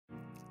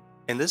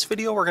In this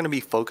video, we're going to be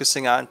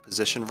focusing on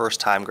position versus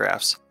time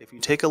graphs. If you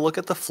take a look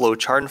at the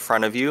flowchart in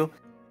front of you,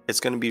 it's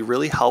going to be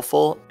really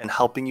helpful in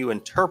helping you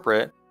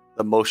interpret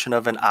the motion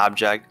of an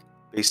object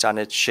based on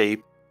its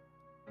shape,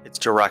 its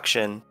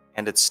direction,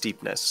 and its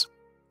steepness.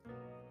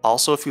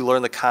 Also, if you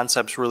learn the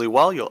concepts really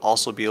well, you'll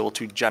also be able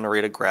to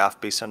generate a graph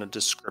based on a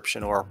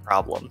description or a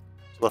problem.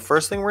 So the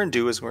first thing we're going to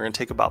do is we're going to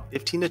take about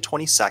 15 to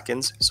 20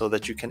 seconds so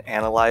that you can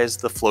analyze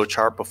the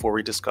flowchart before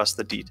we discuss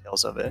the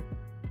details of it.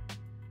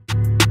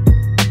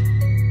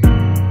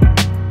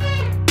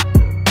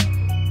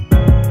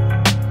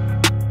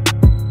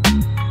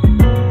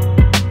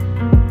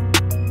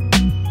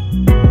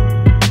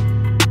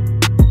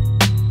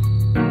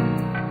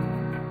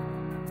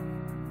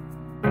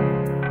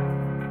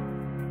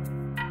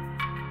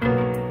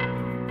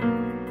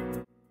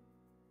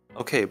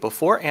 Okay,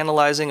 before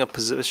analyzing a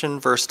position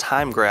versus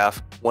time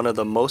graph, one of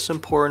the most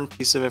important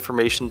pieces of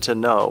information to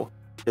know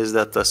is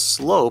that the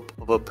slope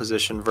of a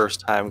position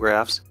versus time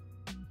graphs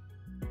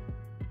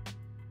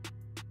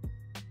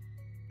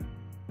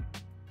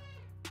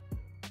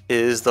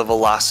is the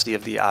velocity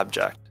of the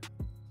object.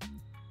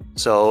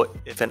 So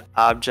if an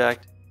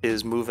object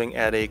is moving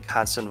at a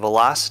constant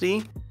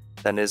velocity,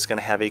 then it's going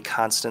to have a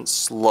constant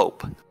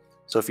slope.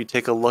 So if you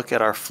take a look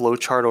at our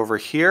flowchart over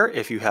here,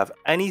 if you have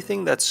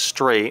anything that's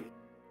straight,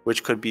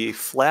 which could be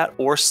flat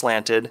or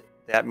slanted,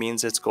 that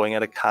means it's going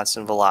at a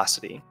constant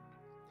velocity.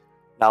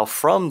 Now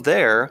from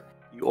there,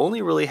 you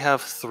only really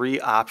have three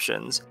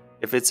options.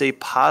 If it's a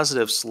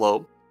positive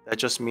slope, that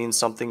just means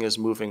something is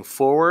moving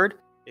forward.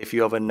 If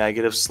you have a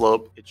negative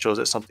slope, it shows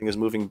that something is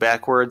moving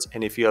backwards.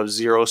 And if you have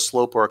zero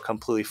slope or a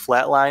completely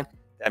flat line,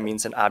 that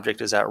means an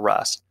object is at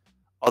rest.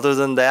 Other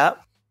than that,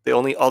 the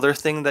only other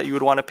thing that you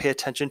would want to pay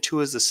attention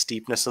to is the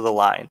steepness of the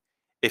line.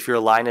 If your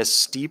line is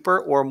steeper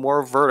or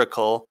more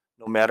vertical,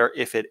 no matter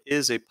if it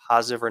is a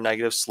positive or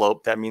negative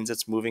slope, that means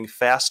it's moving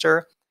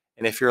faster.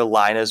 And if your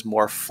line is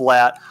more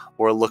flat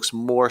or looks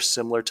more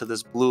similar to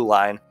this blue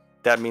line,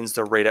 that means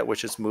the rate at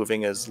which it's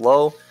moving is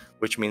low,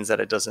 which means that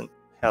it doesn't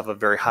have a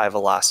very high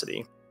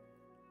velocity.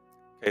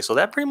 Okay, so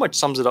that pretty much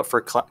sums it up for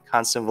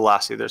constant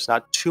velocity. There's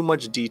not too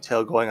much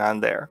detail going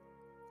on there.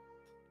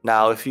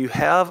 Now, if you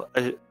have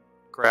a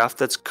graph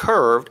that's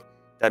curved,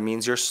 that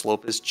means your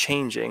slope is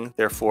changing.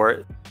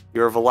 Therefore,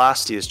 your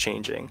velocity is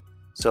changing.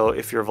 So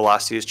if your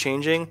velocity is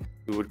changing,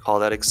 we would call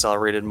that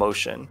accelerated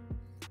motion.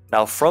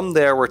 Now from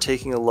there, we're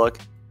taking a look,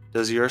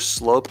 does your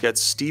slope get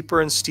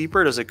steeper and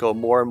steeper? Does it go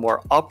more and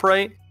more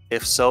upright?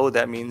 If so,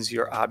 that means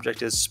your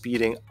object is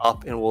speeding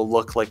up and will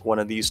look like one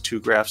of these two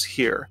graphs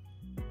here.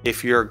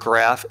 If your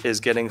graph is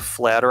getting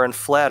flatter and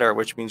flatter,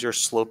 which means your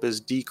slope is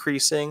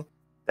decreasing,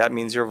 that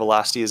means your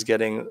velocity is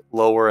getting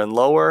lower and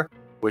lower,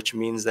 which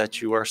means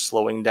that you are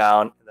slowing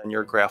down, and then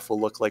your graph will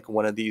look like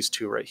one of these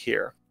two right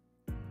here.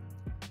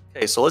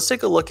 Okay, so let's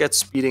take a look at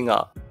speeding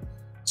up.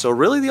 So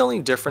really the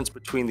only difference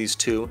between these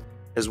two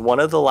is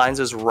one of the lines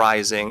is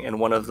rising and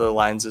one of the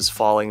lines is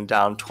falling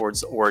down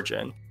towards the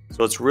origin.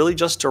 So it's really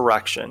just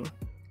direction.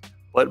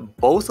 But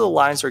both of the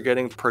lines are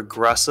getting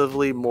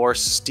progressively more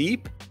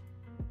steep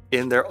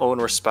in their own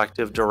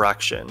respective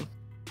direction.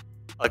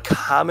 A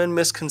common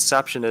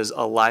misconception is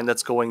a line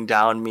that's going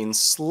down means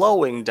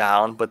slowing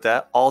down,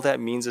 but all that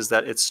means is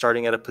that it's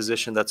starting at a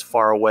position that's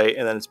far away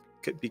and then it's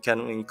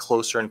becoming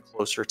closer and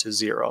closer to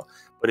zero.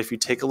 But if you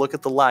take a look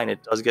at the line,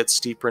 it does get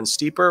steeper and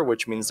steeper,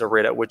 which means the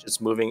rate at which it's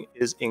moving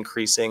is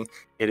increasing.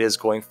 It is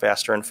going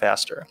faster and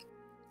faster.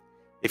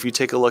 If you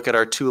take a look at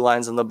our two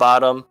lines on the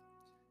bottom,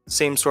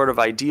 same sort of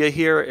idea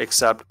here,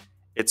 except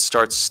it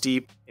starts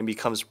steep and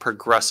becomes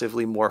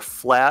progressively more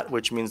flat,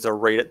 which means the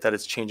rate that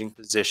it's changing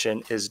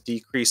position is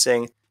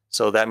decreasing.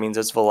 So that means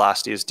its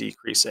velocity is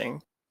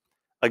decreasing.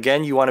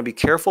 Again, you want to be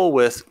careful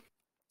with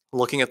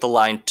looking at the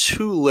line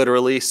too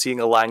literally. Seeing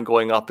a line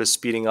going up is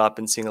speeding up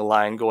and seeing a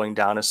line going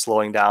down is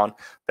slowing down.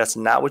 That's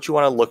not what you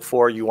want to look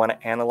for. You want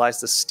to analyze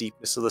the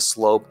steepness of the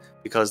slope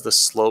because the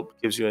slope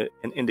gives you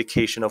an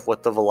indication of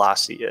what the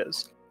velocity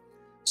is.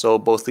 So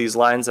both these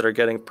lines that are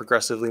getting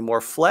progressively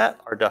more flat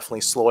are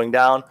definitely slowing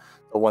down.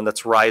 The one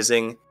that's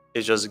rising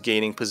is just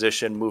gaining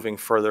position, moving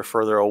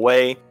further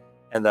away.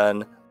 And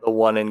then the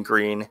one in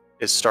green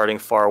is starting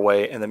far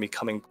away and then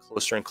becoming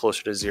closer and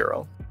closer to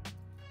zero.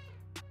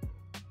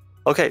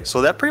 Okay,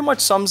 so that pretty much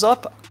sums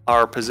up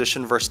our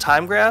position versus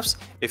time graphs.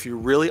 If you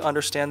really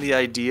understand the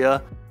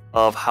idea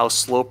of how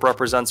slope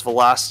represents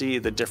velocity,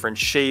 the different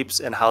shapes,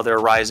 and how they're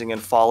rising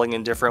and falling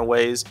in different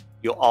ways,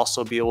 you'll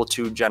also be able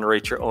to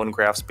generate your own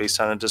graphs based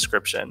on a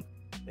description.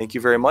 Thank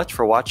you very much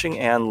for watching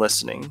and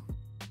listening.